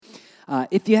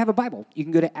If you have a Bible, you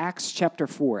can go to Acts chapter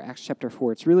 4. Acts chapter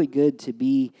 4. It's really good to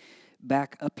be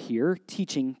back up here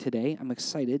teaching today. I'm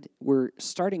excited. We're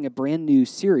starting a brand new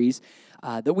series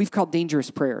that we've called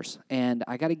Dangerous Prayers. And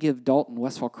I got to give Dalton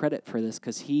Westfall credit for this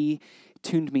because he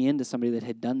tuned me into somebody that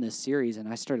had done this series, and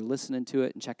I started listening to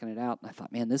it and checking it out. And I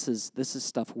thought, man, this is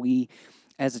stuff we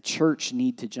as a church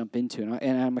need to jump into.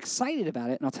 And I'm excited about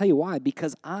it, and I'll tell you why.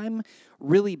 Because I'm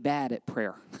really bad at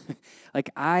prayer.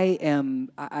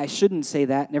 I shouldn't say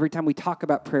that. And every time we talk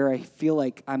about prayer, I feel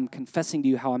like I'm confessing to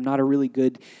you how I'm not a really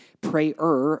good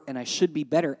prayer, and I should be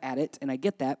better at it, and I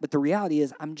get that. But the reality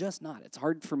is I'm just not. It's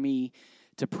hard for me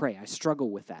to pray. I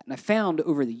struggle with that. And I found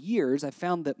over the years,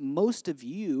 that most of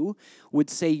you would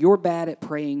say you're bad at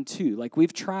praying too. Like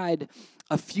we've tried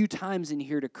a few times in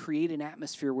here to create an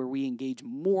atmosphere where we engage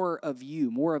more of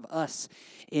you, more of us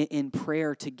in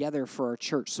prayer together for our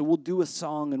church. So we'll do a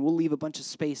song and we'll leave a bunch of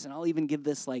space, and I'll even give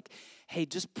this like, hey,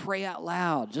 just pray out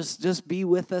loud. Just be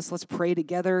with us. Let's pray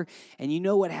together. And you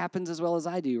know what happens as well as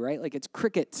I do, right? Like it's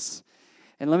crickets.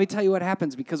 And let me tell you what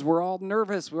happens, because we're all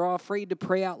nervous. We're all afraid to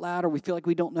pray out loud, or we feel like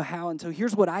we don't know how. And so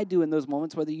here's what I do in those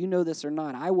moments, whether you know this or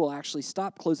not. I will actually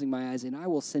stop closing my eyes, and I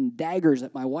will send daggers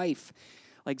at my wife.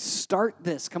 Like, start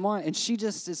this. Come on. And she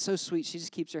just is so sweet. She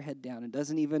just keeps her head down and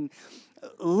doesn't even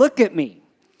look at me.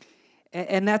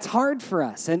 And that's hard for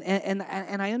us. And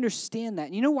I understand that.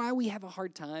 And you know why we have a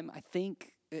hard time, I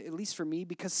think, at least for me?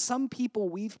 Because some people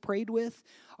we've prayed with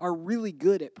are really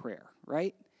good at prayer,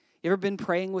 right? You ever been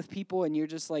praying with people and you're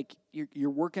just like, you're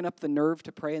working up the nerve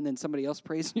to pray, and then somebody else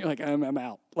prays and you're like, I'm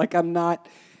out. Like, I'm not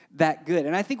that good.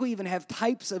 And I think we even have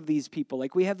types of these people.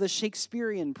 Like we have the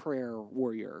Shakespearean prayer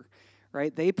warrior,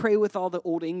 right? They pray with all the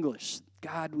old English.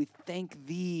 God, we thank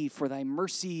thee for thy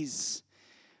mercies,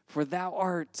 for thou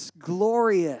art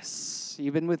glorious.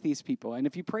 You've been with these people. And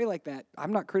if you pray like that,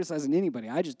 I'm not criticizing anybody.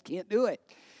 I just can't do it.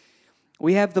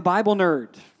 We have the Bible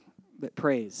nerd that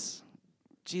prays.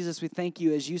 Jesus, we thank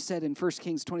you, as you said in 1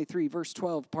 Kings 23, verse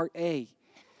 12, part A.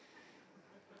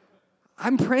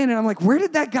 I'm praying, and I'm like, where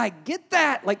did that guy get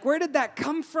that? Like, where did that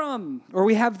come from? Or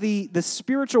we have the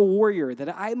spiritual warrior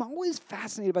that I'm always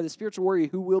fascinated by, the spiritual warrior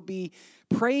who will be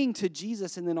praying to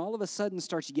Jesus and then all of a sudden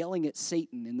starts yelling at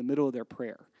Satan in the middle of their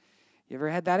prayer. You ever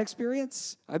had that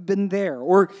experience? I've been there.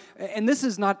 And this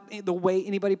is not the way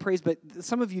anybody prays, but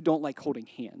some of you don't like holding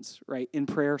hands, right? In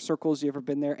prayer circles, you ever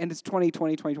been there? And it's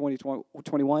 2020,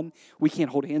 2021. We can't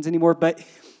hold hands anymore. But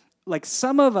like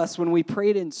some of us, when we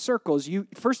prayed in circles,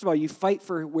 first of all, you fight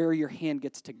for where your hand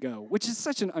gets to go, which is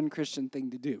such an unchristian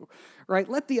thing to do, right?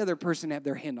 Let the other person have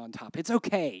their hand on top. It's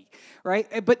okay,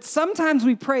 right? But sometimes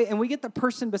we pray, and we get the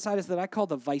person beside us that I call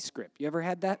the vice grip. You ever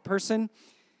had that person?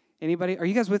 Anybody? Are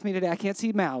you guys with me today? I can't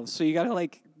see mouths, so you got to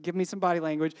like give me some body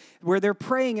language where they're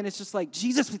praying and it's just like,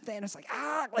 Jesus, and it's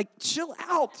like chill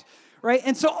out, right?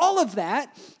 And so all of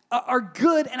that are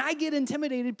good, and I get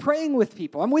intimidated praying with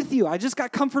people. I'm with you. I just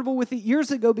got comfortable with it years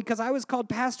ago because I was called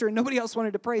pastor and nobody else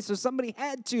wanted to pray, so somebody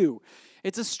had to.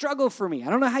 It's a struggle for me.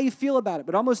 I don't know how you feel about it,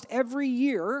 but almost every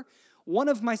year, one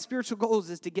of my spiritual goals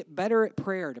is to get better at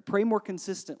prayer, to pray more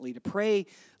consistently, to pray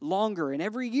longer. And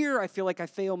every year I feel like I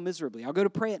fail miserably. I'll go to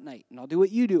pray at night, and I'll do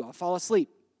what you do. I'll fall asleep.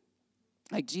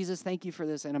 Like, Jesus, thank you for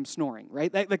this, and I'm snoring,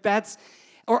 right? Like that's,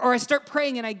 or I start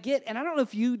praying, and I don't know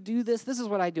if you do this. This is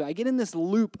what I do. I get in this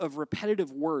loop of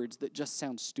repetitive words that just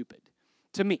sound stupid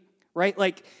to me, right?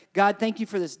 Like, God, thank you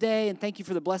for this day, and thank you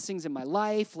for the blessings in my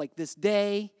life, like this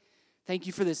day. Thank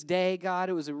you for this day, God.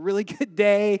 It was a really good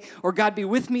day. Or God, be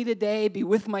with me today. Be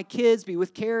with my kids. Be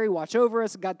with Carrie. Watch over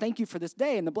us. God, thank you for this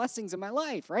day and the blessings in my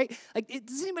life, right? Like,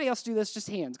 does anybody else do this? Just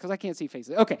hands, because I can't see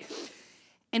faces. Okay.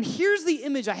 And here's the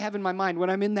image I have in my mind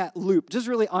when I'm in that loop. Just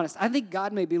really honest. I think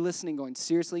God may be listening going,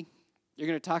 seriously? You're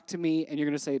going to talk to me and you're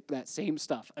going to say that same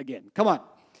stuff again. Come on.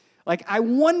 Like, I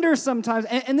wonder sometimes,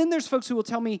 and then there's folks who will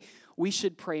tell me we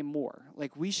should pray more.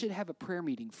 Like, we should have a prayer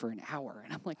meeting for an hour.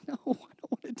 And I'm like, no, I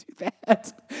don't want to do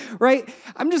that, right?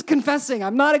 I'm just confessing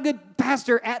I'm not a good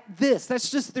pastor at this. That's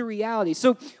just the reality.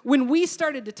 So when we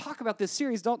started to talk about this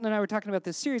series, Dalton and I were talking about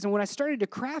this series, and when I started to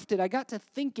craft it, I got to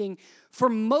thinking, for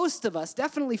most of us,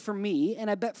 definitely for me, and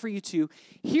I bet for you too,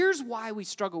 here's why we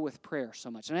struggle with prayer so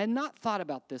much. And I had not thought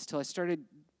about this till I started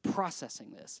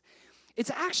processing this. It's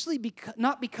actually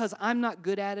not because I'm not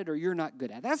good at it or you're not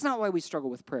good at it. That's not why we struggle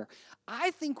with prayer.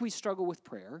 I think we struggle with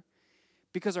prayer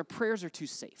because our prayers are too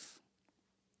safe.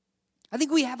 I think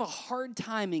we have a hard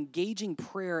time engaging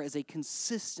prayer as a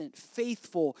consistent,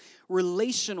 faithful,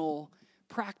 relational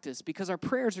practice because our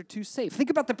prayers are too safe. Think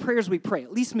about the prayers we pray,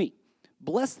 at least me.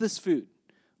 Bless this food.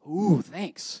 Ooh,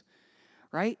 thanks.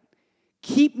 Right?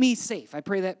 Keep me safe. I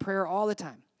pray that prayer all the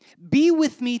time. Be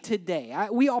with me today.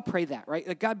 We all pray that, right?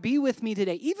 Like, God, be with me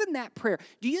today. Even that prayer,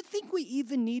 do you think we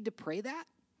even need to pray that?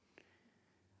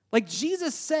 Like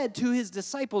Jesus said to his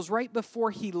disciples right before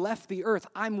he left the earth,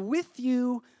 I'm with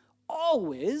you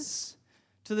always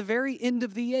to the very end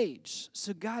of the age.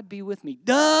 So God be with me.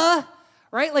 Duh!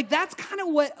 Right? Like that's kind of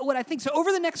what I think. So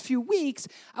over the next few weeks,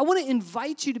 I want to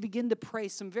invite you to begin to pray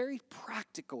some very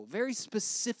practical, very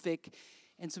specific,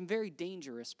 and some very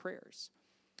dangerous prayers.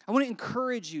 I want to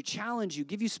encourage you, challenge you,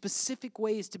 give you specific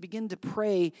ways to begin to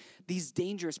pray these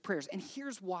dangerous prayers. And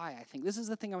here's why I think. This is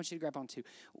the thing I want you to grab onto.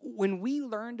 When we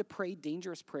learn to pray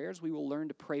dangerous prayers, we will learn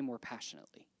to pray more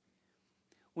passionately.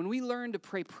 When we learn to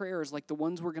pray prayers like the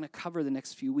ones we're going to cover the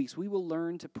next few weeks, we will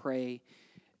learn to pray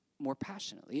more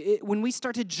passionately. When we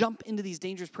start to jump into these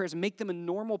dangerous prayers and make them a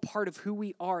normal part of who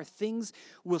we are, things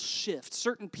will shift.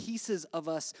 Certain pieces of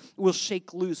us will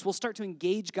shake loose. We'll start to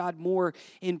engage God more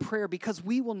in prayer because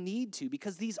we will need to,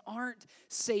 because these aren't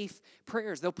safe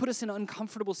prayers. They'll put us in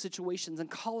uncomfortable situations and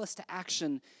call us to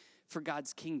action for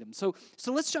God's kingdom. So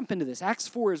let's jump into this. Acts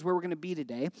 4 is where we're going to be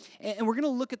today, and we're going to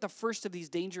look at the first of these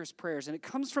dangerous prayers, and it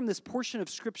comes from this portion of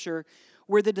Scripture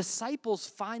where the disciples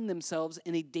find themselves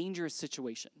in a dangerous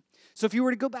situation. So if you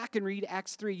were to go back and read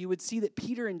Acts 3, you would see that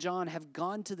Peter and John have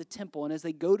gone to the temple, and as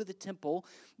they go to the temple,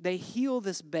 they heal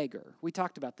this beggar. We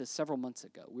talked about this several months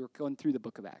ago. We were going through the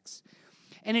book of Acts.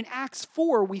 And in Acts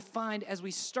 4, we find, as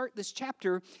we start this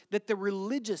chapter, that the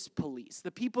religious police, the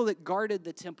people that guarded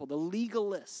the temple, the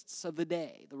legalists of the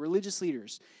day, the religious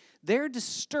leaders, they're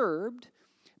disturbed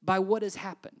by what has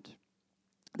happened.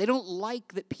 They don't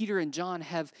like that Peter and John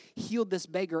have healed this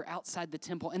beggar outside the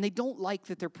temple, and they don't like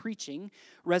that they're preaching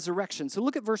resurrection. So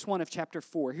look at verse 1 of chapter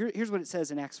 4. Here's what it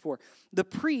says in Acts 4. The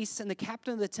priests and the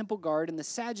captain of the temple guard and the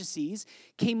Sadducees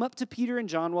came up to Peter and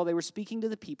John while they were speaking to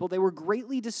the people. They were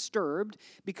greatly disturbed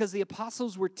because the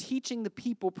apostles were teaching the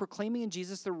people, proclaiming in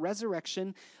Jesus the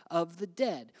resurrection of the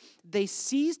dead. They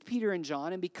seized Peter and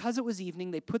John, and because it was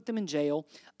evening, they put them in jail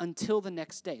until the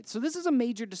next day. So this is a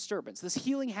major disturbance. This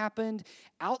healing happened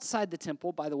outside the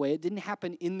temple. By the way, it didn't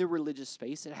happen in the religious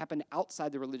space. It happened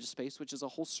outside the religious space, which is a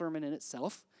whole sermon in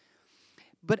itself.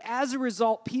 But as a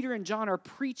result, Peter and John are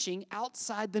preaching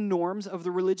outside the norms of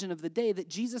the religion of the day that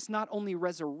Jesus not only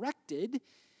resurrected,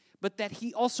 but that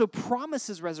he also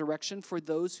promises resurrection for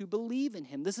those who believe in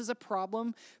him. This is a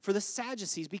problem for the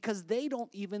Sadducees because they don't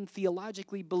even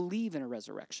theologically believe in a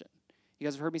resurrection. You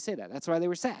guys have heard me say that. That's why they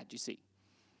were sad, you see.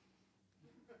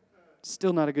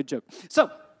 Still not a good joke.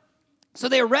 So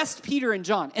they arrest Peter and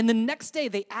John, and the next day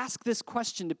they ask this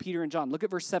question to Peter and John. Look at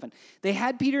verse 7. They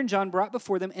had Peter and John brought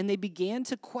before them, and they began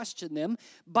to question them,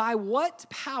 by what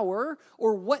power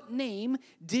or what name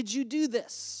did you do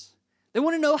this? They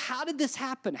want to know, how did this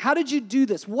happen? How did you do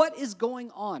this? What is going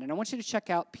on? And I want you to check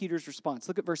out Peter's response.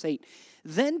 Look at verse 8.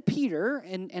 Then Peter,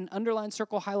 and underline,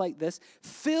 circle, highlight this,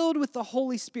 filled with the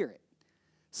Holy Spirit,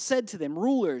 said to them,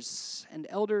 rulers and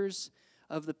elders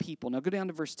of the people. Now go down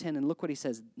to verse 10 and look what he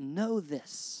says. Know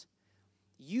this,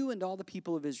 you and all the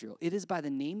people of Israel, it is by the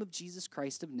name of Jesus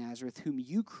Christ of Nazareth, whom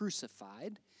you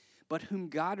crucified, but whom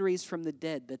God raised from the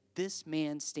dead, that this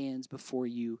man stands before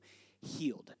you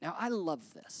healed. Now I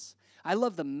love this. I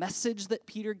love the message that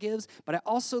Peter gives, but I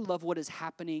also love what is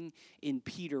happening in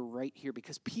Peter right here,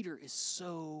 because Peter is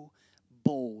so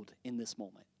bold in this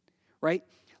moment, right?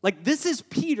 Like, this is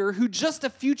Peter, who just a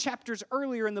few chapters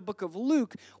earlier in the book of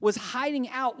Luke was hiding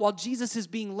out while Jesus is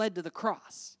being led to the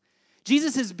cross.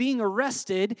 Jesus is being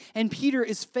arrested, and Peter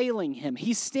is failing him.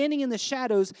 He's standing in the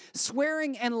shadows,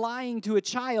 swearing and lying to a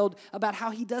child about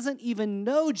how he doesn't even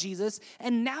know Jesus,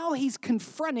 and now he's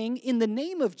confronting, in the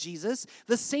name of Jesus,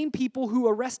 the same people who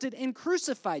arrested and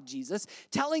crucified Jesus,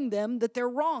 telling them that they're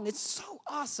wrong. It's so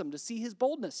awesome to see his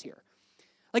boldness here.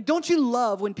 Like, don't you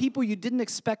love when people you didn't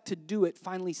expect to do it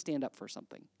finally stand up for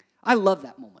something? I love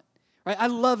that moment, right? I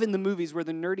love in the movies where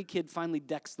the nerdy kid finally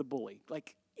decks the bully.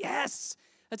 Like, yes,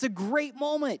 that's a great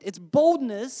moment. It's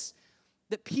boldness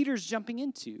that Peter's jumping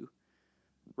into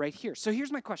right here. So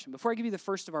here's my question. Before I give you the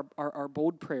first of our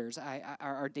bold prayers,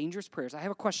 our dangerous prayers, I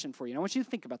have a question for you. And I want you to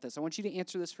think about this. I want you to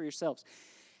answer this for yourselves.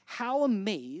 How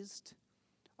amazed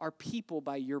are people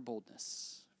by your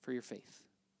boldness for your faith?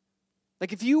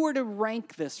 Like, if you were to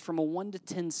rank this from a 1 to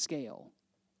 10 scale,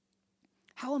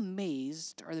 how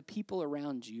amazed are the people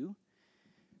around you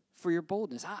for your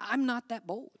boldness? I'm not that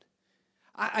bold.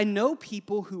 I know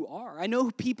people who are. I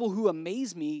know people who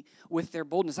amaze me with their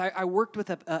boldness. I worked with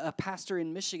a pastor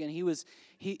in Michigan. He was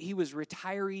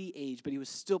retiree age, but he was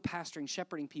still pastoring,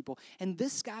 shepherding people. And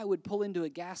this guy would pull into a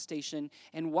gas station,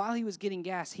 and while he was getting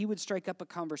gas, he would strike up a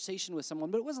conversation with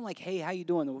someone. But it wasn't like, hey, how you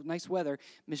doing? Nice weather.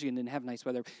 Michigan didn't have nice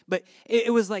weather. But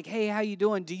it was like, hey, how you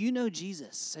doing? Do you know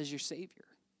Jesus as your Savior?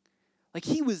 Like,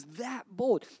 he was that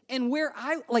bold. And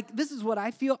this is what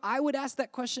I feel. I would ask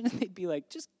that question, and they'd be like,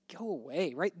 just go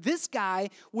away, right? This guy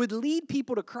would lead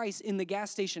people to Christ in the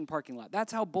gas station parking lot.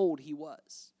 That's how bold he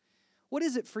was. What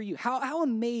is it for you? How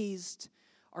amazed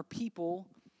are people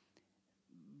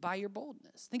by your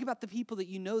boldness? Think about the people that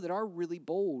you know that are really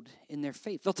bold in their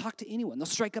faith. They'll talk to anyone. They'll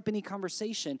strike up any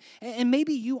conversation. And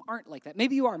maybe you aren't like that.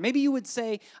 Maybe you are. Maybe you would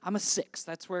say, I'm a 6.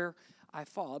 That's where I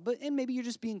fall. And maybe you're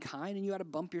just being kind and you ought to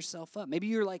bump yourself up. Maybe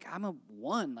you're like, I'm a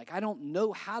 1. Like, I don't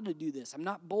know how to do this. I'm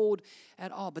not bold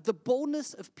at all. But the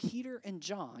boldness of Peter and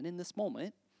John in this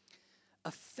moment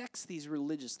affects these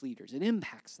religious leaders. It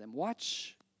impacts them.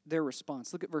 Watch their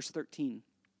response. Look at verse 13.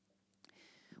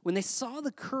 When they saw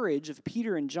the courage of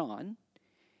Peter and John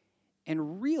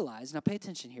and realized, now pay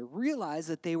attention here, realized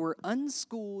that they were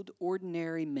unschooled,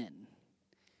 ordinary men,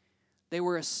 they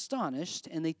were astonished,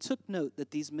 and they took note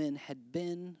that these men had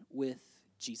been with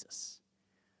Jesus.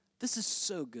 This is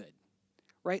so good,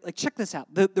 right? Like, check this out.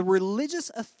 The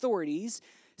religious authorities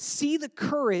see the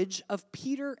courage of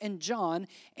Peter and John,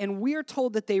 and we are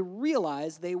told that they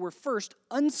realized they were first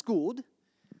unschooled.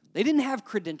 They didn't have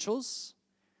credentials.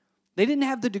 They didn't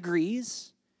have the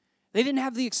degrees. They didn't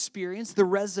have the experience, the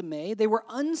resume. They were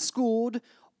unschooled,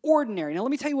 ordinary. Now,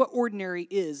 let me tell you what ordinary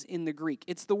is in the Greek.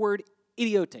 It's the word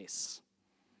idiotes.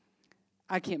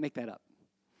 I can't make that up.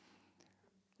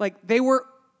 Like, they were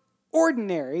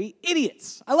ordinary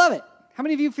idiots. I love it. How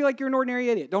many of you feel like you're an ordinary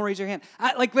idiot? Don't raise your hand.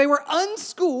 They were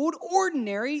unschooled,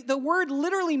 ordinary. The word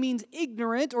literally means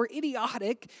ignorant or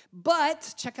idiotic,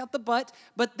 but, check out the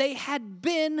but they had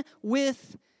been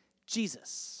with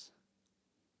Jesus.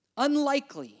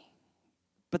 Unlikely,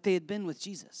 but they had been with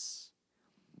Jesus.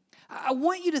 I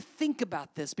want you to think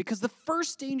about this, because the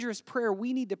first dangerous prayer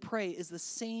we need to pray is the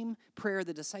same prayer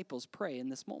the disciples pray in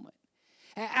this moment.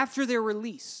 After they're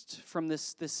released from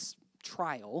this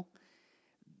trial,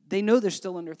 they know they're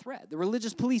still under threat. The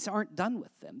religious police aren't done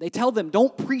with them. They tell them,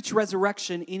 don't preach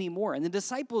resurrection anymore. And the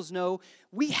disciples know,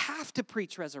 we have to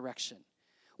preach resurrection.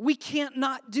 We can't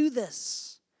not do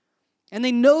this. And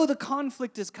they know the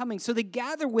conflict is coming. So they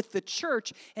gather with the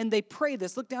church and they pray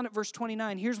this. Look down at verse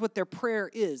 29. Here's what their prayer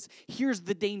is. Here's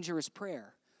the dangerous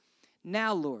prayer.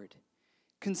 Now, Lord,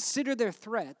 consider their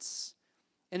threats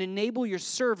and enable your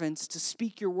servants to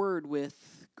speak your word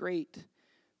with great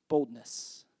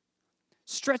boldness.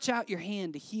 Stretch out your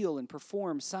hand to heal and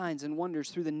perform signs and wonders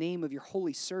through the name of your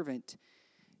holy servant,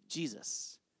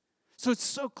 Jesus. So it's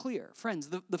so clear. Friends,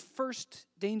 the first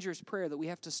dangerous prayer that we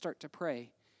have to start to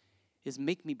pray is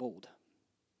make me bold.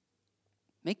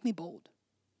 Make me bold.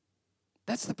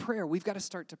 That's the prayer we've got to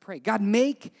start to pray. God,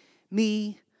 make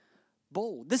me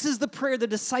bold. This is the prayer the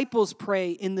disciples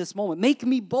pray in this moment. Make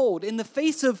me bold. In the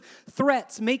face of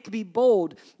threats, make me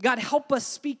bold. God, help us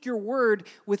speak your word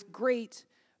with great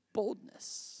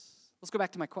boldness. Let's go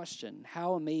back to my question.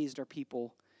 How amazed are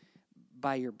people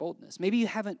by your boldness? Maybe you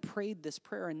haven't prayed this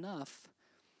prayer enough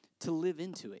to live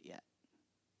into it yet.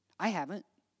 I haven't.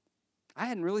 I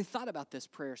hadn't really thought about this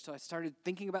prayer, so I started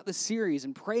thinking about this series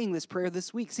and praying this prayer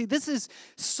this week. See, this is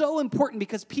so important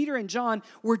because Peter and John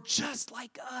were just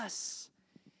like us.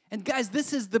 And guys,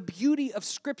 this is the beauty of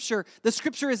Scripture. The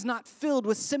Scripture is not filled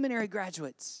with seminary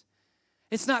graduates.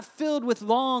 It's not filled with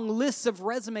long lists of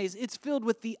resumes. It's filled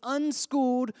with the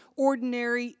unschooled,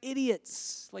 ordinary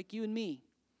idiots like you and me.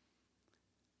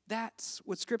 That's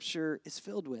what Scripture is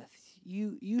filled with.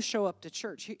 You show up to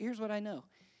church. Here's what I know.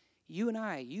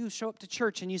 You show up to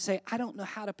church and you say, I don't know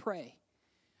how to pray.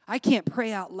 I can't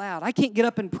pray out loud. I can't get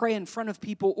up and pray in front of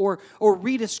people or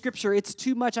read a scripture. It's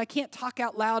too much. I can't talk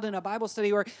out loud in a Bible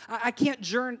study, or I can't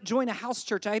join a house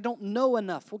church. I don't know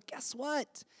enough. Well, guess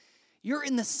what? You're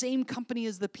in the same company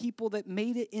as the people that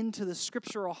made it into the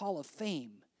Scriptural Hall of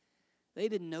Fame. They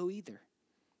didn't know either.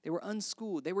 They were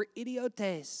unschooled. They were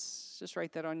idiotes. Just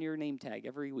write that on your name tag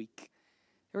every week.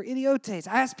 They were idiotes.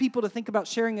 I ask people to think about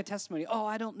sharing a testimony. Oh,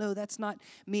 I don't know. That's not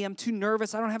me. I'm too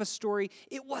nervous. I don't have a story.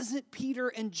 It wasn't Peter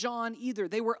and John either.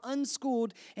 They were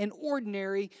unschooled and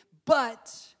ordinary,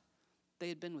 but they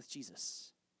had been with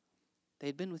Jesus. They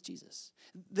had been with Jesus.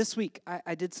 This week,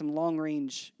 I did some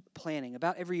long-range planning.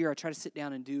 About every year, I try to sit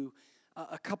down and do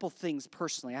a couple things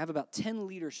personally. I have about 10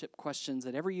 leadership questions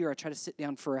that every year I try to sit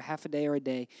down for a half a day or a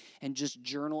day and just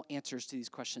journal answers to these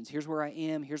questions. Here's where I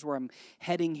am. Here's where I'm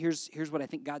heading. Here's what I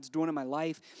think God's doing in my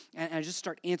life. And I just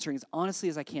start answering as honestly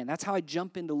as I can. That's how I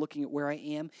jump into looking at where I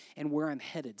am and where I'm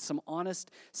headed. Some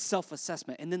honest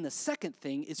self-assessment. And then the second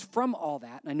thing is from all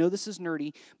that, and I know this is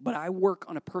nerdy, but I work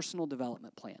on a personal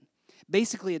development plan.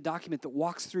 Basically, a document that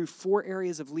walks through 4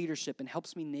 areas of leadership and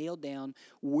helps me nail down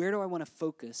where do I want to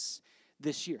focus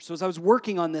this year. So as I was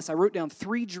working on this, I wrote down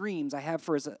 3 dreams I have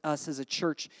for us as a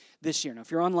church this year. Now,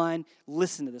 if you're online,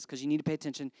 listen to this because you need to pay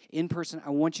attention. In person,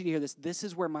 I want you to hear this. This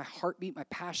is where my heartbeat, my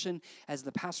passion as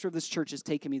the pastor of this church has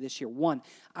taken me this year. 1,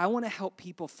 I want to help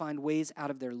people find ways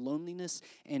out of their loneliness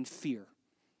and fear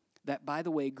that, by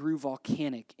the way, grew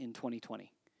volcanic in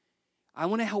 2020. I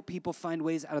want to help people find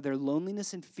ways out of their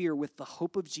loneliness and fear with the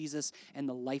hope of Jesus and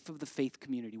the life of the faith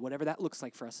community, whatever that looks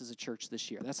like for us as a church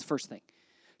this year. That's the first thing.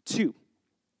 2,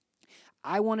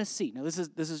 I want to see, now this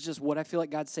is just what I feel like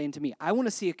God's saying to me. I want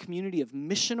to see a community of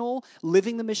missional,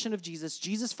 living the mission of Jesus,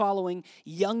 Jesus-following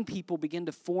young people begin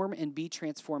to form and be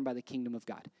transformed by the kingdom of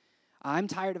God. I'm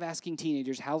tired of asking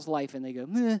teenagers, how's life? And they go,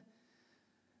 meh.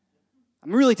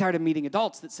 I'm really tired of meeting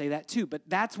adults that say that too, but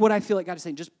that's what I feel like God is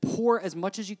saying. Just pour as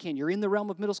much as you can. You're in the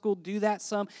realm of middle school, do that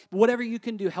some. Whatever you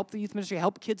can do, help the youth ministry,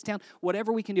 help Kidstown,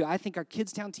 whatever we can do. I think our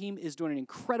Kidstown team is doing an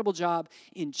incredible job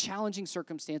in challenging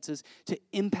circumstances to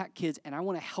impact kids, and I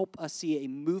want to help us see a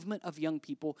movement of young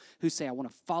people who say, I want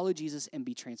to follow Jesus and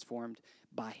be transformed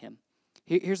by him.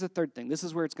 Here's the third thing. This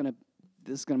is where this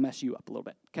is going to mess you up a little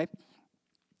bit, okay?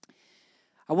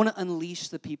 I want to unleash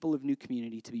the people of New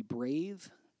Community to be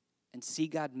brave and see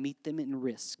God meet them in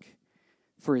risk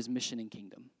for his mission and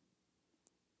kingdom.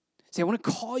 See, I want to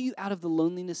call you out of the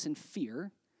loneliness and fear.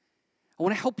 I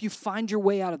want to help you find your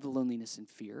way out of the loneliness and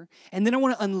fear. And then I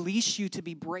want to unleash you to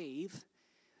be brave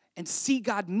and see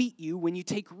God meet you when you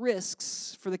take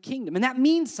risks for the kingdom. And that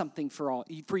means something for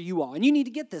you all. And you need to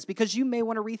get this because you may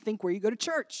want to rethink where you go to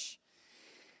church.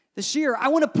 This year, I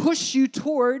want to push you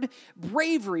towards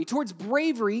bravery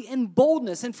and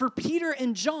boldness. And for Peter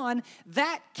and John,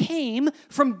 that came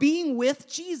from being with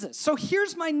Jesus. So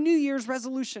here's my New Year's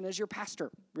resolution as your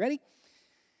pastor. Ready?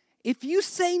 If you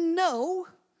say no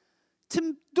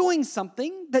to doing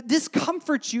something that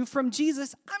discomforts you from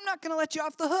Jesus, I'm not going to let you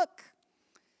off the hook.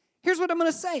 Here's what I'm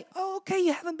going to say. Oh, okay,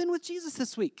 you haven't been with Jesus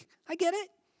this week. I get it.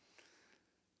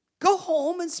 Go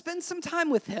home and spend some time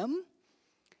with him.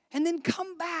 And then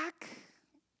come back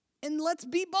and let's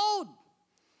be bold.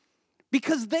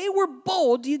 Because they were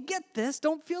bold. Do you get this?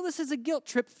 Don't feel this as a guilt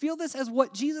trip. Feel this as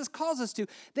what Jesus calls us to.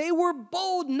 They were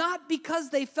bold not because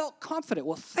they felt confident.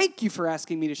 Well, thank you for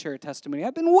asking me to share a testimony.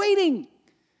 I've been waiting.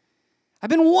 I've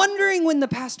been wondering when the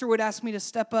pastor would ask me to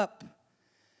step up.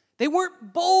 They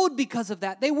weren't bold because of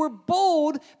that. They were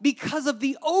bold because of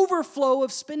the overflow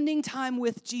of spending time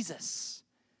with Jesus.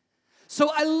 So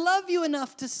I love you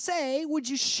enough to say, would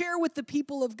you share with the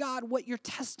people of God what your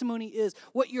testimony is,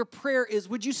 what your prayer is?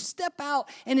 Would you step out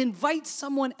and invite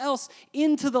someone else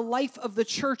into the life of the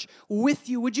church with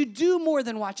you? Would you do more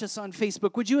than watch us on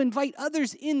Facebook? Would you invite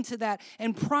others into that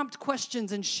and prompt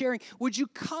questions and sharing? Would you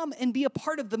come and be a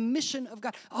part of the mission of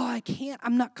God? Oh, I can't.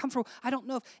 I'm not comfortable. I don't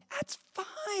know if. That's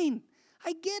fine.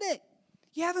 I get it.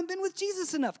 You haven't been with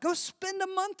Jesus enough. Go spend a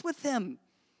month with him.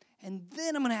 And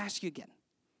then I'm going to ask you again.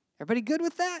 Everybody good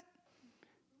with that?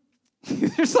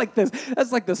 There's like this.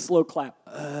 That's like the slow clap.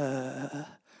 But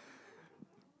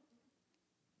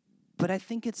I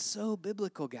think it's so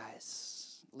biblical,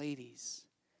 guys, ladies,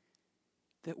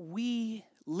 that we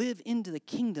live into the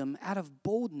kingdom out of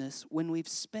boldness when we've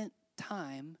spent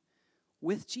time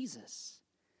with Jesus.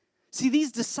 See,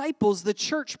 these disciples, the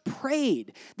church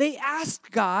prayed. They asked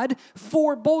God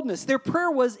for boldness. Their prayer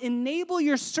was, enable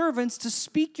your servants to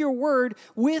speak your word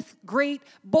with great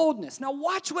boldness. Now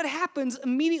watch what happens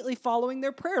immediately following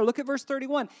their prayer. Look at verse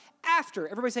 31. After,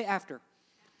 everybody say after.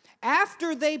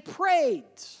 After they prayed,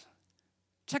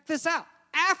 check this out.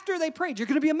 After they prayed, you're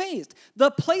going to be amazed.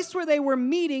 The place where they were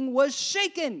meeting was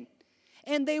shaken.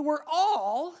 And they were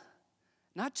all,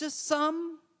 not just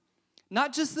some,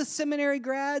 not just the seminary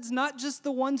grads, not just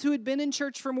the ones who had been in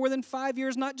church for more than 5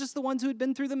 years, not just the ones who had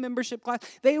been through the membership class.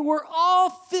 They were all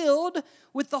filled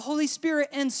with the Holy Spirit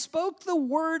and spoke the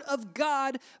word of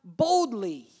God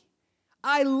boldly.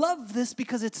 I love this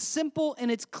because it's simple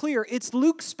and it's clear. It's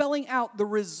Luke spelling out the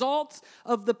results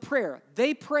of the prayer.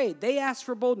 They prayed. They asked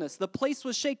for boldness. The place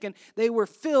was shaken. They were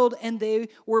filled and they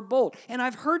were bold. And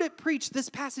I've heard it preached, this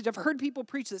passage. I've heard people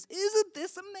preach this. Isn't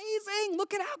this amazing?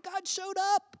 Look at how God showed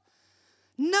up.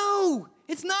 No,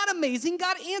 it's not amazing.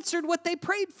 God answered what they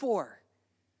prayed for.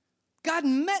 God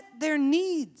met their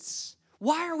needs.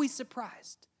 Why are we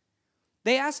surprised?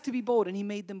 They asked to be bold, and he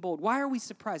made them bold. Why are we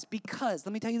surprised? Because,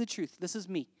 let me tell you the truth, this is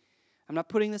me. I'm not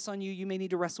putting this on you. You may need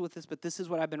to wrestle with this, but this is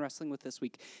what I've been wrestling with this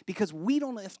week. Because we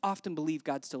don't often believe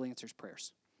God still answers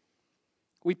prayers.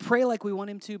 We pray like we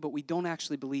want him to, but we don't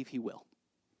actually believe he will.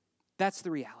 That's the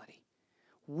reality.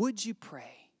 Would you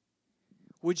pray?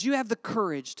 Would you have the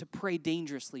courage to pray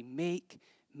dangerously? Make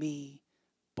me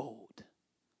bold.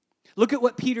 Look at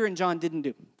what Peter and John didn't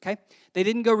do, okay? They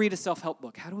didn't go read a self-help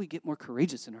book. How do we get more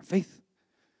courageous in our faith?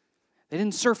 They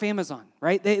didn't surf Amazon,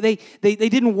 right? They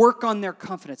didn't work on their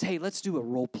confidence. Hey, let's do a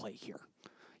role play here.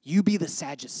 You be the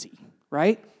Sadducee,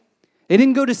 right? They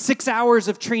didn't go to 6 hours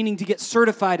of training to get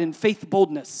certified in faith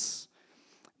boldness.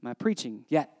 Am I preaching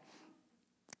yet?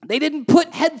 They didn't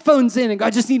put headphones in and go, I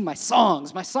just need my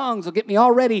songs. My songs will get me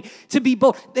all ready to be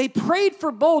bold. They prayed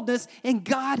for boldness and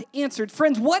God answered.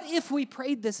 Friends, what if we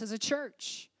prayed this as a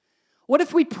church? What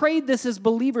if we prayed this as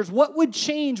believers? What would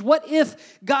change? What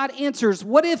if God answers?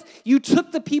 What if you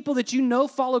took the people that you know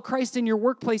follow Christ in your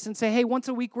workplace and say, hey, once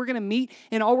a week we're going to meet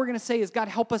and all we're going to say is, God,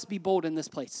 help us be bold in this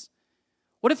place?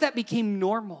 What if that became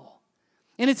normal?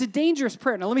 And it's a dangerous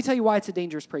prayer. Now, let me tell you why it's a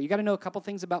dangerous prayer. You got to know a couple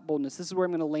things about boldness. This is where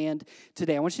I'm going to land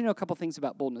today. I want you to know a couple things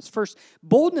about boldness. First,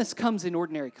 boldness comes in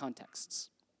ordinary contexts.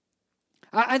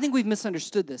 I think we've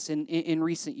misunderstood this in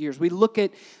recent years. We look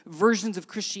at versions of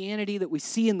Christianity that we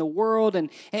see in the world, and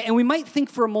we might think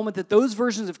for a moment that those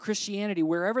versions of Christianity,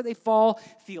 wherever they fall,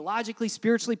 theologically,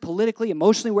 spiritually, politically,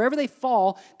 emotionally, wherever they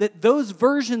fall, that those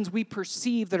versions we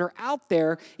perceive that are out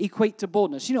there equate to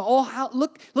boldness. You know,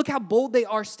 look how bold they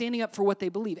are standing up for what they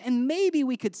believe. And maybe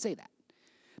we could say that.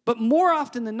 But more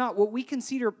often than not, what we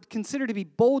consider to be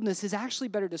boldness is actually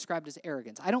better described as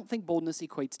arrogance. I don't think boldness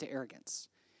equates to arrogance.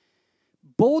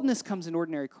 Boldness comes in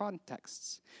ordinary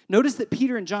contexts. Notice that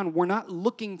Peter and John were not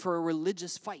looking for a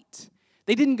religious fight.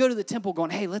 They didn't go to the temple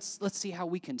going, hey, let's see how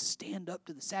we can stand up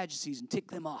to the Sadducees and tick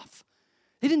them off.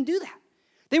 They didn't do that.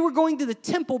 They were going to the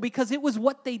temple because it was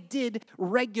what they did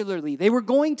regularly. They were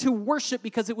going to worship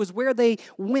because it was where they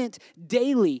went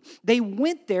daily. They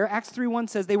went there, Acts 3:1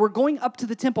 says, they were going up to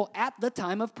the temple at the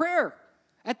time of prayer.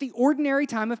 At the ordinary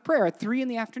time of prayer, at 3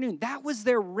 p.m. That was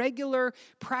their regular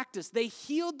practice. They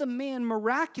healed the man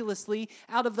miraculously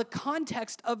out of the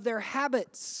context of their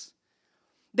habits.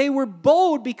 They were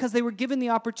bold because they were given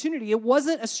the opportunity. It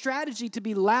wasn't a strategy to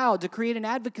be loud, to create an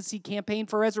advocacy campaign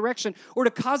for resurrection, or to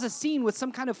cause a scene with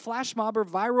some kind of flash mob or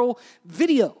viral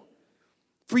video.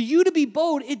 For you to be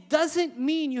bold, it doesn't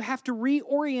mean you have to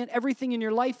reorient everything in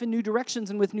your life in new directions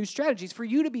and with new strategies. For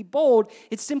you to be bold,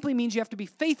 it simply means you have to be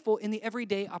faithful in the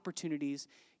everyday opportunities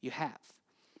you have.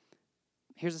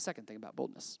 Here's the second thing about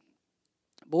boldness.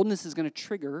 Boldness is going to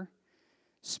trigger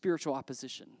spiritual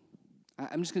opposition.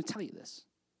 I'm just going to tell you this.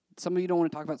 Some of you don't want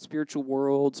to talk about spiritual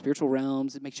world, spiritual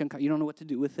realms. It makes you uncomfortable. You don't know what to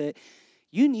do with it.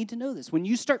 You need to know this. When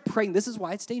you start praying, this is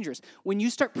why it's dangerous. When you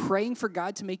start praying for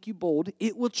God to make you bold,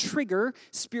 it will trigger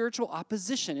spiritual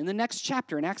opposition. In the next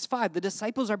chapter, in Acts 5, the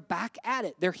disciples are back at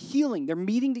it. They're healing. They're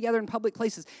meeting together in public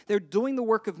places. They're doing the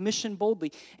work of mission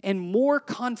boldly, and more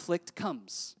conflict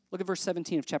comes. Look at verse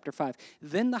 17 of chapter 5.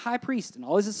 Then the high priest and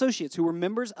all his associates, who were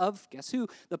members of, guess who?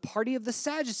 The party of the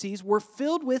Sadducees, were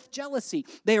filled with jealousy.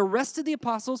 They arrested the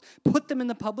apostles, put them in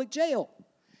the public jail.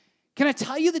 Can I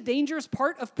tell you the dangerous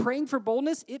part of praying for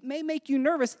boldness? It may make you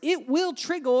nervous. It will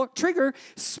trigger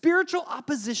spiritual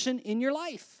opposition in your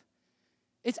life.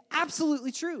 It's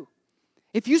absolutely true.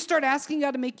 If you start asking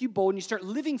God to make you bold and you start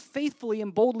living faithfully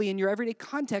and boldly in your everyday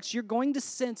context, you're going to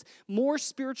sense more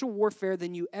spiritual warfare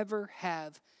than you ever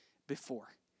have before.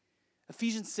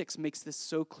 Ephesians 6 makes this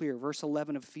so clear. Verse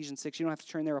 11 of Ephesians 6, you don't have to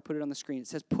turn there, I'll put it on the screen. It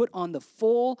says, put on the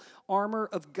full armor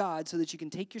of God so that you can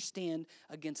take your stand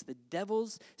against the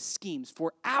devil's schemes.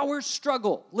 For our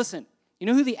struggle, listen, you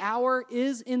know who the our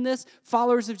is in this?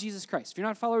 Followers of Jesus Christ. If you're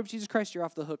not a follower of Jesus Christ, you're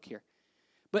off the hook here.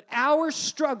 But our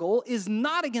struggle is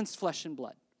not against flesh and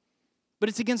blood, but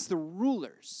it's against the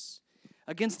rulers,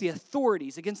 against the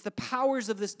authorities, against the powers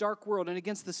of this dark world, and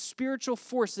against the spiritual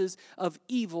forces of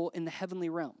evil in the heavenly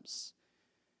realms.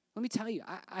 Let me tell you,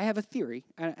 I have a theory,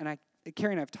 and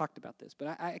Carrie and I have talked about this,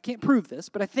 but I can't prove this,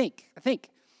 but I think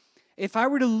if I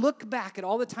were to look back at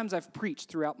all the times I've preached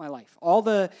throughout my life, all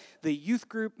the youth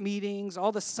group meetings,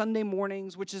 all the Sunday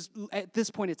mornings, which is, at this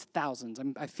point, it's thousands.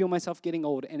 I feel myself getting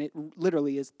old, and it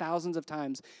literally is thousands of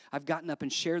times I've gotten up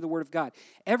and shared the Word of God.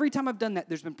 Every time I've done that,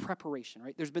 there's been preparation,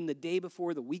 right? There's been the day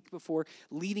before, the week before,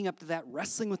 leading up to that,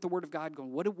 wrestling with the Word of God,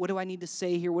 going, what do I need to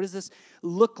say here? What does this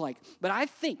look like? But I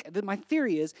think that my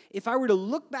theory is, if I were to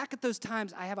look back at those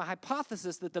times, I have a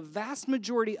hypothesis that the vast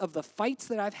majority of the fights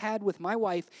that I've had with my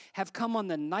wife have come on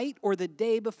the night or the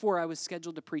day before I was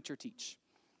scheduled to preach or teach.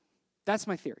 That's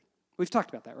my theory. We've talked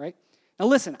about that, right? Now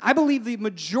listen, I believe the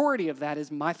majority of that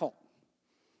is my fault.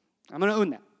 I'm going to own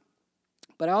that.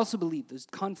 But I also believe those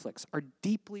conflicts are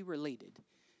deeply related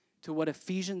to what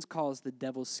Ephesians calls the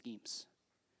devil's schemes.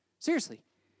 Seriously.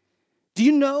 Do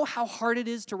you know how hard it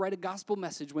is to write a gospel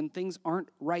message when things aren't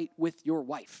right with your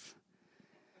wife?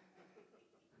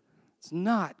 It's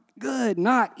not good,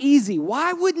 not easy.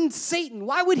 Why wouldn't Satan,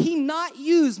 why would he not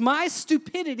use my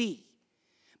stupidity,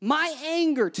 my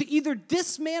anger to either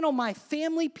dismantle my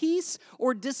family peace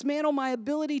or dismantle my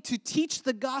ability to teach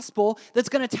the gospel that's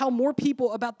going to tell more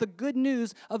people about the good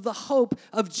news of the hope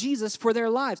of Jesus for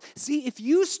their lives? See, if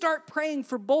you start praying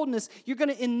for boldness, you're going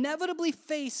to inevitably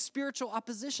face spiritual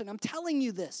opposition. I'm telling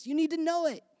you this. You need to know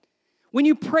it. When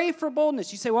you pray for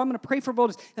boldness, you say, well, I'm going to pray for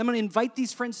boldness. I'm going to invite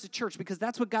these friends to church because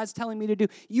that's what God's telling me to do.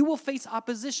 You will face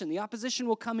opposition. The opposition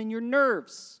will come in your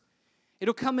nerves.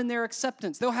 It'll come in their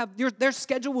acceptance. They'll have their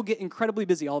schedule will get incredibly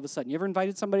busy all of a sudden. You ever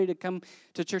invited somebody to come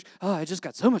to church? Oh, I just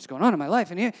got so much going on in my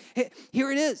life. And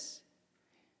here it is.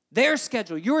 Their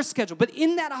schedule, your schedule. But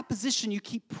in that opposition, you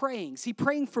keep praying. See,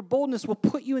 praying for boldness will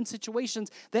put you in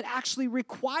situations that actually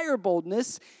require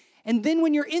boldness. And then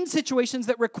when you're in situations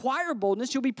that require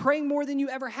boldness, you'll be praying more than you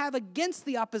ever have against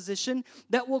the opposition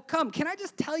that will come. Can I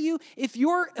just tell you, if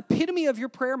your epitome of your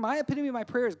prayer, my epitome of my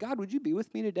prayer is, God, would you be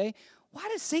with me today? Why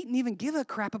does Satan even give a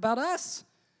crap about us?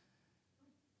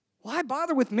 Why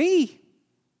bother with me?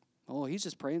 Oh, he's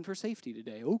just praying for safety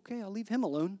today. Okay, I'll leave him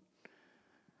alone.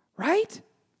 Right?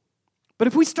 But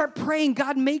if we start praying,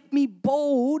 God, make me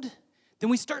bold, then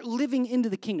we start living into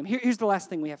the kingdom. Here's the last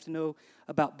thing we have to know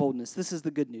about boldness. This is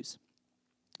the good news.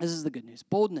 This is the good news.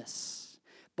 Boldness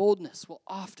will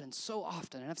often, so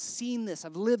often, and I've seen this,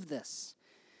 I've lived this,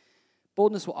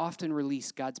 boldness will often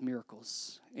release God's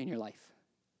miracles in your life.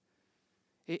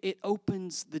 It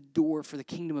opens the door for the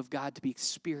kingdom of God to be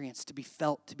experienced, to be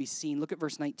felt, to be seen. Look at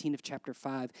verse 19 of chapter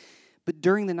 5. But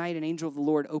during the night, an angel of the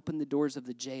Lord opened the doors of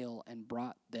the jail and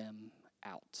brought them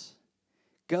out.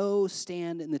 Go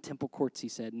stand in the temple courts, he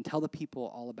said, and tell the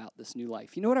people all about this new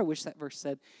life. You know what I wish that verse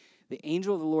said? The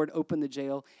angel of the Lord opened the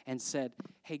jail and said,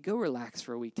 hey, go relax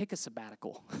for a week. Take a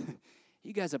sabbatical.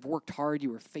 You guys have worked hard.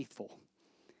 You were faithful.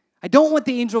 I don't want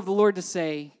the angel of the Lord to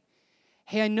say,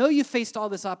 hey, I know you faced all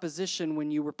this opposition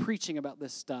when you were preaching about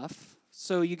this stuff,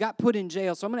 so you got put in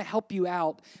jail, so I'm going to help you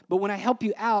out. But when I help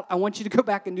you out, I want you to go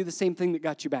back and do the same thing that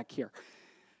got you back here.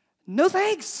 No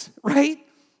thanks, right?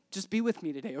 Just be with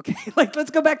me today, okay?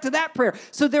 Let's go back to that prayer.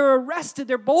 So they're arrested.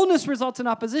 Their boldness results in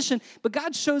opposition, but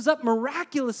God shows up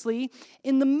miraculously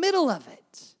in the middle of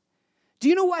it. Do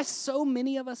you know why so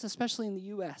many of us, especially in the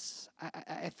U.S.,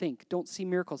 I think, don't see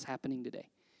miracles happening today?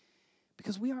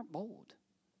 Because we aren't bold.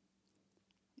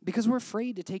 Because we're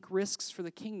afraid to take risks for the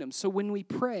kingdom. So when we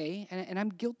pray, and I'm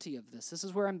guilty of this. This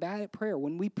is where I'm bad at prayer.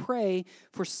 When we pray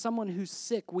for someone who's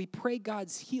sick, we pray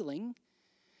God's healing,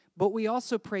 but we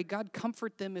also pray, God,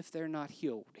 comfort them if they're not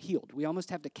healed. We almost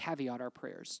have to caveat our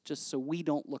prayers just so we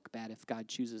don't look bad if God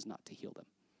chooses not to heal them.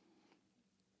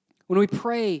 When we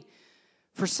pray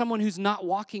for someone who's not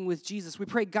walking with Jesus, we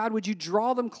pray, God, would you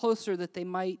draw them closer that they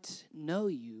might know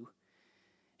you?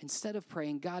 Instead of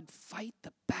praying, God, fight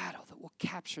the battle that will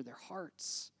capture their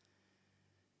hearts.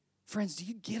 Friends, do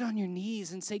you get on your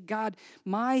knees and say, God,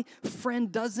 my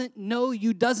friend doesn't know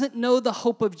you, doesn't know the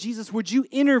hope of Jesus. Would you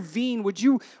intervene? Would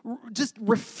you just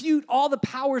refute all the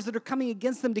powers that are coming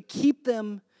against them to keep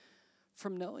them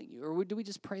from knowing you? Or do we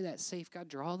just pray that safe? God,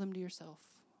 draw them to yourself.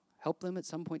 Help them at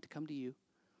some point to come to you.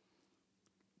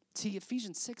 See,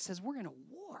 Ephesians 6 says we're in a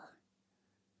war.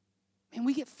 Man,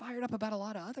 we get fired up about a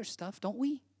lot of other stuff, don't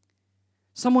we?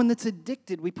 Someone that's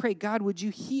addicted, we pray, God, would you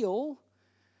heal?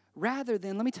 Rather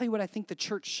than, let me tell you what I think the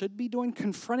church should be doing,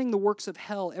 confronting the works of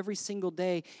hell every single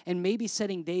day and maybe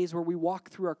setting days where we walk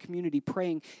through our community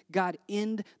praying, God,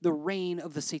 end the reign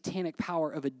of the satanic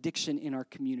power of addiction in our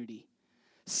community.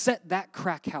 Set that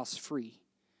crack house free.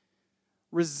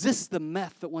 Resist the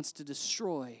meth that wants to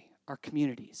destroy our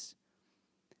communities.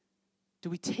 Do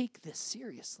we take this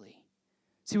seriously?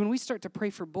 See, when we start to pray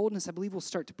for boldness, I believe we'll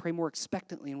start to pray more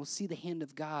expectantly and we'll see the hand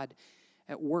of God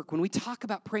at work. When we talk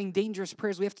about praying dangerous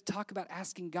prayers, we have to talk about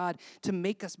asking God to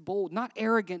make us bold, not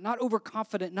arrogant, not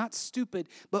overconfident, not stupid,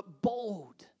 but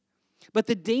bold. But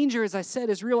the danger, as I said,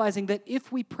 is realizing that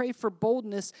if we pray for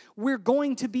boldness, we're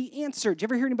going to be answered. Do you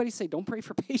ever hear anybody say, don't pray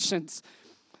for patience?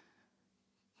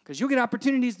 Because you'll get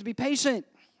opportunities to be patient.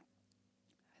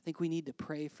 I think we need to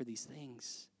pray for these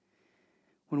things.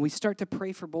 When we start to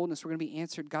pray for boldness, we're going to be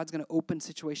answered. God's going to open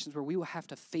situations where we will have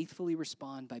to faithfully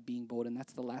respond by being bold. And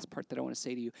that's the last part that I want to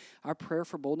say to you. Our prayer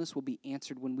for boldness will be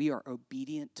answered when we are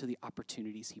obedient to the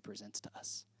opportunities he presents to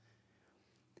us.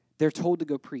 they're told to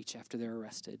go preach after they're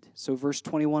arrested. So verse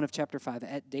 21 of chapter 5,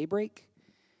 at daybreak,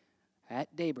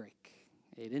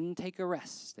 they didn't take a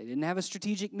rest. They didn't have a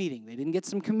strategic meeting. They didn't get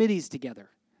some committees together.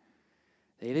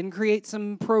 They didn't create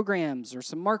some programs or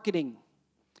some marketing.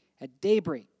 At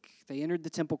daybreak, they entered the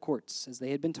temple courts as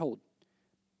they had been told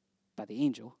by the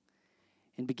angel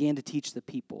and began to teach the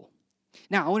people.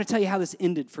 Now, I want to tell you how this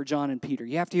ended for John and Peter.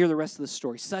 You have to hear the rest of the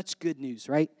story. Such good news,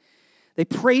 right? They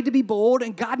prayed to be bold,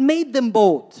 and God made them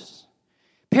bold.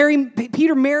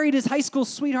 Peter married his high school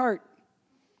sweetheart.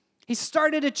 He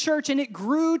started a church, and it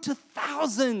grew to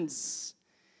thousands.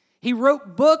 He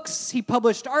wrote books. He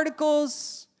published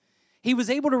articles. He was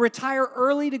able to retire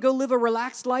early to go live a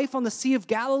relaxed life on the Sea of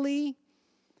Galilee.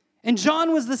 And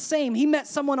John was the same. He met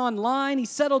someone online. He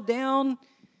settled down.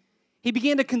 He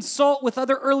began to consult with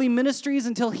other early ministries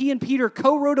until he and Peter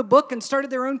co-wrote a book and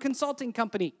started their own consulting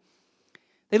company.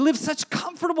 They lived such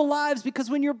comfortable lives because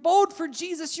when you're bold for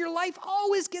Jesus, your life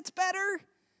always gets better.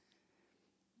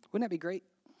 Wouldn't that be great?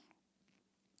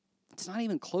 It's not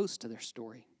even close to their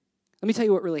story. Let me tell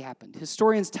you what really happened.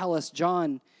 Historians tell us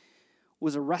John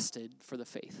was arrested for the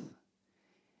faith,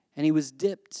 and he was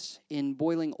dipped in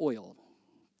boiling oil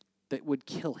that would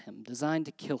kill him, designed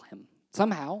to kill him.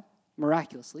 Somehow,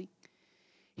 miraculously,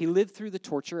 he lived through the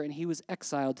torture, and he was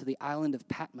exiled to the island of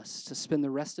Patmos to spend the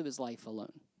rest of his life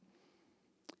alone.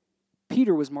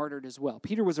 Peter was martyred as well.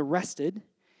 Peter was arrested,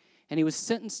 and he was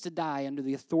sentenced to die under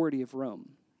the authority of Rome.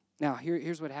 Now,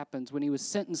 here's what happens. When he was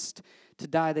sentenced to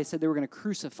die, they said they were going to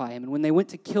crucify him. And when they went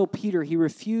to kill Peter, he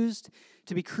refused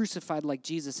to be crucified like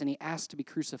Jesus, and he asked to be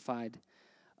crucified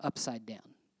upside down.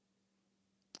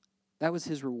 That was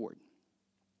his reward.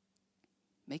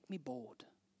 Make me bold.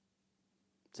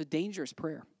 It's a dangerous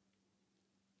prayer,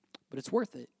 but it's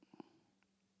worth it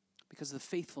because of the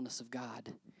faithfulness of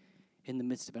God in the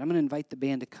midst of it. I'm going to invite the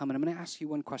band to come, and I'm going to ask you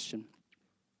one question.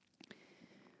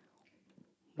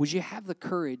 Would you have the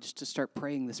courage to start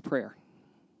praying this prayer?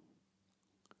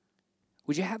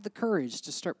 Would you have the courage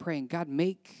to start praying, God,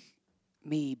 make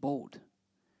me bold.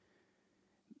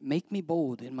 Make me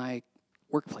bold in my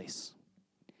workplace.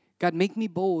 God, make me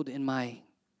bold in my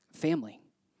family.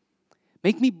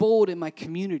 Make me bold in my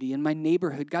community, in my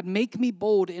neighborhood. God, make me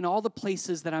bold in all the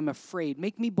places that I'm afraid.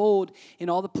 Make me bold in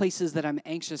all the places that I'm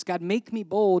anxious. God, make me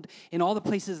bold in all the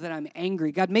places that I'm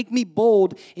angry. God, make me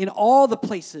bold in all the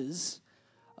places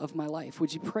of my life.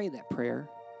 Would you pray that prayer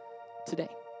today?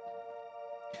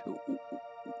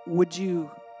 Would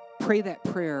you pray that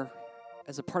prayer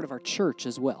as a part of our church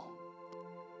as well?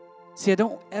 See, I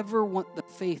don't ever want the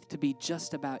faith to be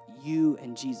just about you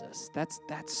and Jesus. That's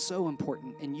so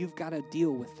important, and you've got to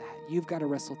deal with that. You've got to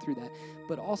wrestle through that.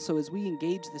 But also, as we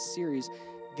engage this series,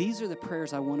 these are the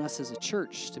prayers I want us as a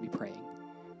church to be praying.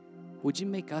 Would you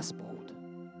make us bold?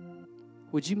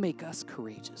 Would you make us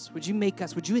courageous? Would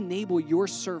you enable your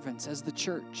servants as the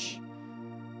church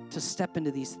to step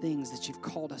into these things that you've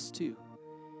called us to?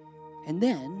 And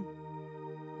then,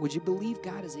 would you believe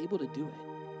God is able to do it?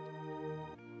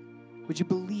 Would you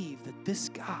believe that this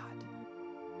God,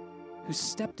 who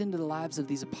stepped into the lives of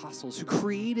these apostles, who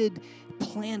created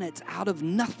planets out of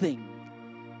nothing,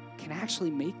 can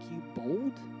actually make you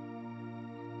bold?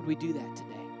 Would we do that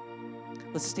today?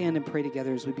 Let's stand and pray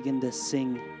together as we begin to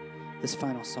sing this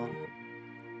final song.